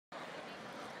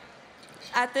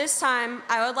At this time,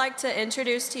 I would like to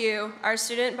introduce to you our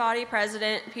student body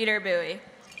president, Peter Bowie.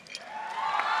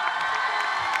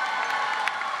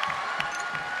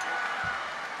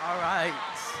 All right.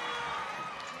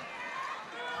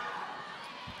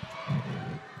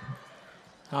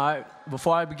 All right,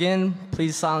 before I begin,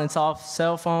 please silence off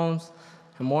cell phones.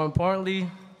 And more importantly,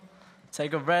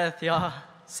 take a breath, y'all.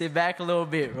 Sit back a little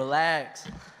bit, relax.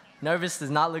 Nervous does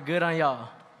not look good on y'all.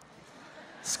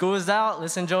 School is out,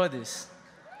 let's enjoy this.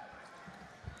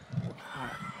 All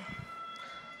right.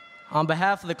 On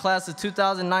behalf of the class of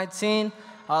 2019,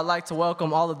 I'd like to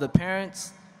welcome all of the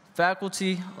parents,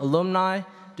 faculty, alumni,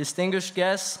 distinguished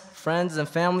guests, friends, and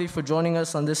family for joining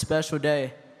us on this special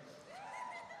day.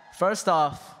 First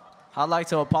off, I'd like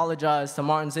to apologize to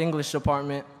Martin's English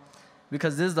department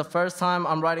because this is the first time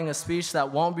I'm writing a speech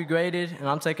that won't be graded, and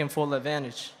I'm taking full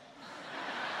advantage.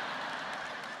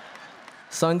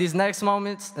 So in these next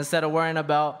moments, instead of worrying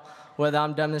about whether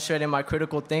I'm demonstrating my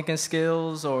critical thinking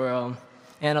skills or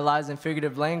analyzing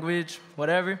figurative language,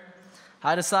 whatever,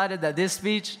 I decided that this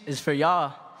speech is for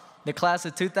y'all, the class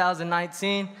of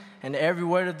 2019, and every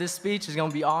word of this speech is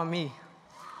gonna be all me.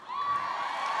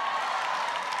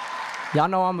 Y'all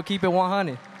know I'm gonna keep it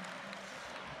 100.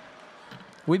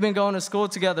 We've been going to school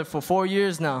together for 4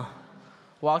 years now.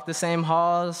 Walked the same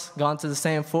halls, gone to the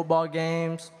same football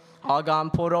games, all gotten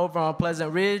pulled over on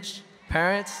Pleasant Ridge.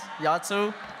 Parents, y'all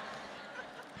too.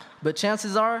 But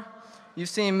chances are, you've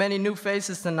seen many new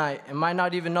faces tonight and might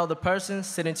not even know the person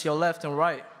sitting to your left and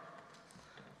right.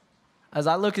 As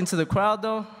I look into the crowd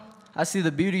though, I see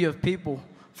the beauty of people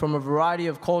from a variety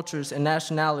of cultures and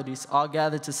nationalities all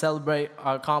gathered to celebrate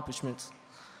our accomplishments.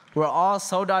 We're all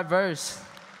so diverse.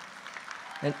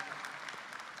 And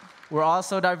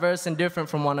different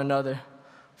from one another,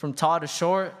 from tall to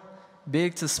short,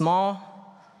 big to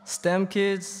small, STEM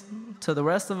kids to the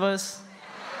rest of us,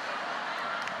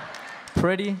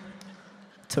 pretty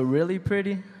to really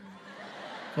pretty.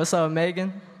 What's up,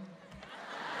 Megan?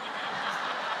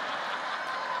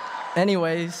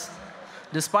 Anyways,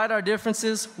 despite our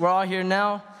differences, we're all here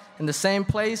now in the same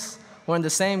place, wearing the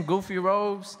same goofy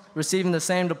robes, receiving the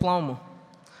same diploma.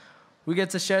 We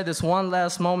get to share this one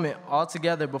last moment all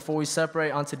together before we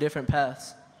separate onto different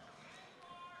paths.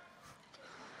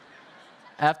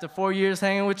 After 4 years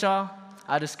hanging with y'all,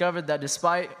 I discovered that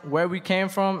despite where we came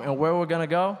from and where we're gonna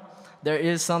go, there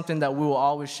is something that we will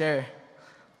always share.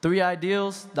 3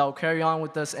 ideals that will carry on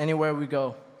with us anywhere we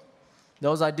go.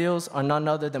 Those ideals are none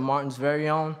other than Martin's very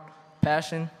own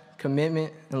passion,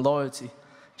 commitment, and loyalty.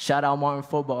 Shout out Martin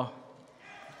football.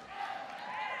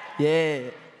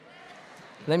 Yeah.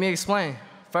 Let me explain.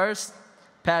 First,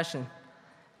 passion.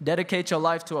 Dedicate your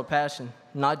life to a passion,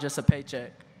 not just a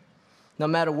paycheck. No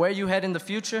matter where you head in the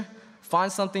future,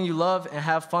 find something you love and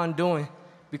have fun doing,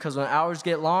 because when hours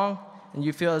get long and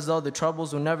you feel as though the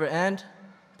troubles will never end,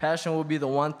 passion will be the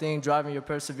one thing driving your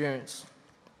perseverance.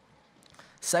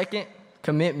 Second,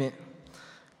 commitment.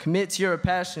 Commit to your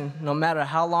passion no matter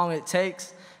how long it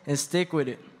takes and stick with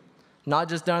it, not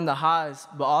just during the highs,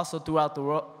 but also throughout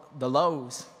the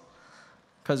lows.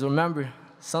 Because remember,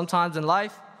 sometimes in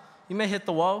life, you may hit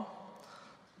the wall,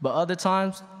 but other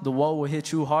times, the wall will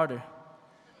hit you harder.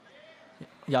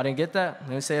 Y'all didn't get that?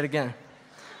 Let me say it again.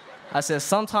 I said,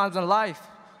 sometimes in life,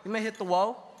 you may hit the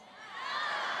wall,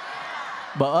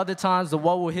 but other times, the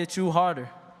wall will hit you harder.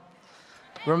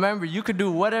 Remember, you could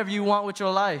do whatever you want with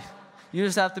your life. You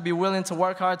just have to be willing to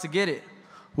work hard to get it,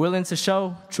 willing to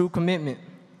show true commitment.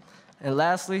 And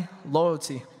lastly,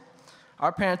 loyalty.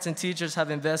 Our parents and teachers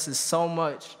have invested so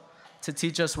much to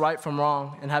teach us right from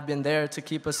wrong and have been there to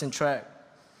keep us in track.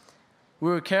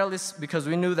 We were careless because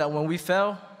we knew that when we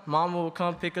fell, Mama would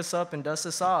come pick us up and dust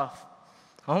us off.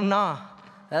 Oh nah,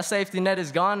 that safety net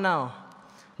is gone now.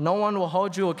 No one will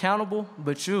hold you accountable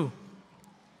but you.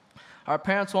 Our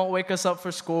parents won't wake us up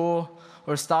for school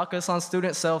or stalk us on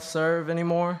student self-serve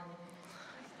anymore.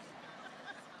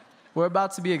 We're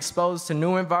about to be exposed to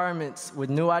new environments with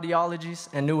new ideologies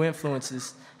and new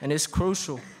influences, and it's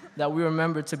crucial that we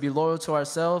remember to be loyal to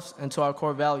ourselves and to our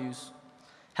core values.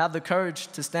 Have the courage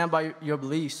to stand by your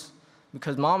beliefs,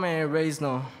 because Mama ain't raised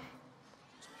no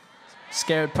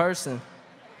scared person.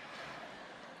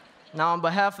 Now, on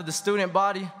behalf of the student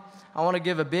body, I want to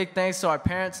give a big thanks to our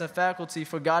parents and faculty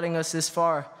for guiding us this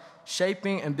far,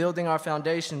 shaping and building our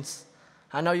foundations.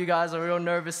 I know you guys are real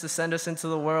nervous to send us into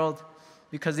the world,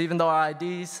 because even though our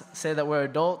IDs say that we're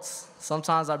adults,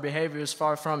 sometimes our behavior is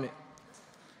far from it.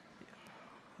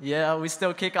 Yeah, we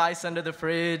still kick ice under the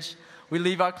fridge, we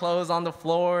leave our clothes on the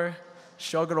floor,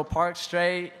 struggle to park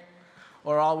straight,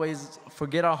 or always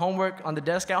forget our homework on the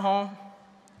desk at home.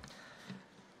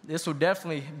 This will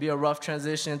definitely be a rough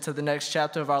transition to the next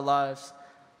chapter of our lives,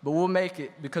 but we'll make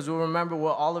it because we'll remember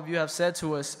what all of you have said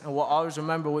to us, and we'll always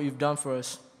remember what you've done for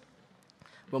us.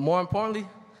 But more importantly,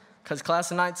 because class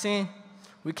of 19,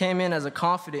 we came in as a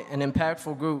confident and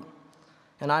impactful group,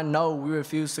 and I know we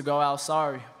refuse to go out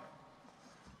sorry.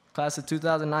 Class of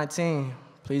 2019,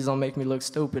 please don't make me look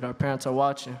stupid. Our parents are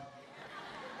watching.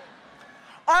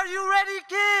 Are you ready,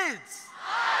 kids?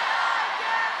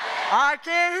 I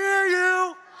can't hear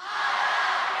you.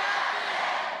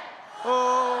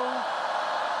 Oh.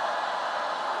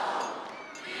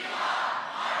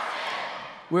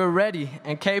 We're ready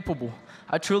and capable.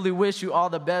 I truly wish you all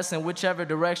the best in whichever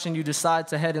direction you decide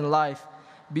to head in life.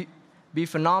 Be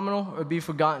phenomenal or be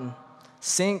forgotten.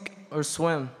 Sink or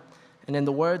swim. And in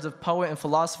the words of poet and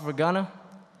philosopher Gunna,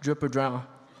 drip or drown.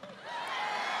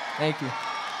 Thank you.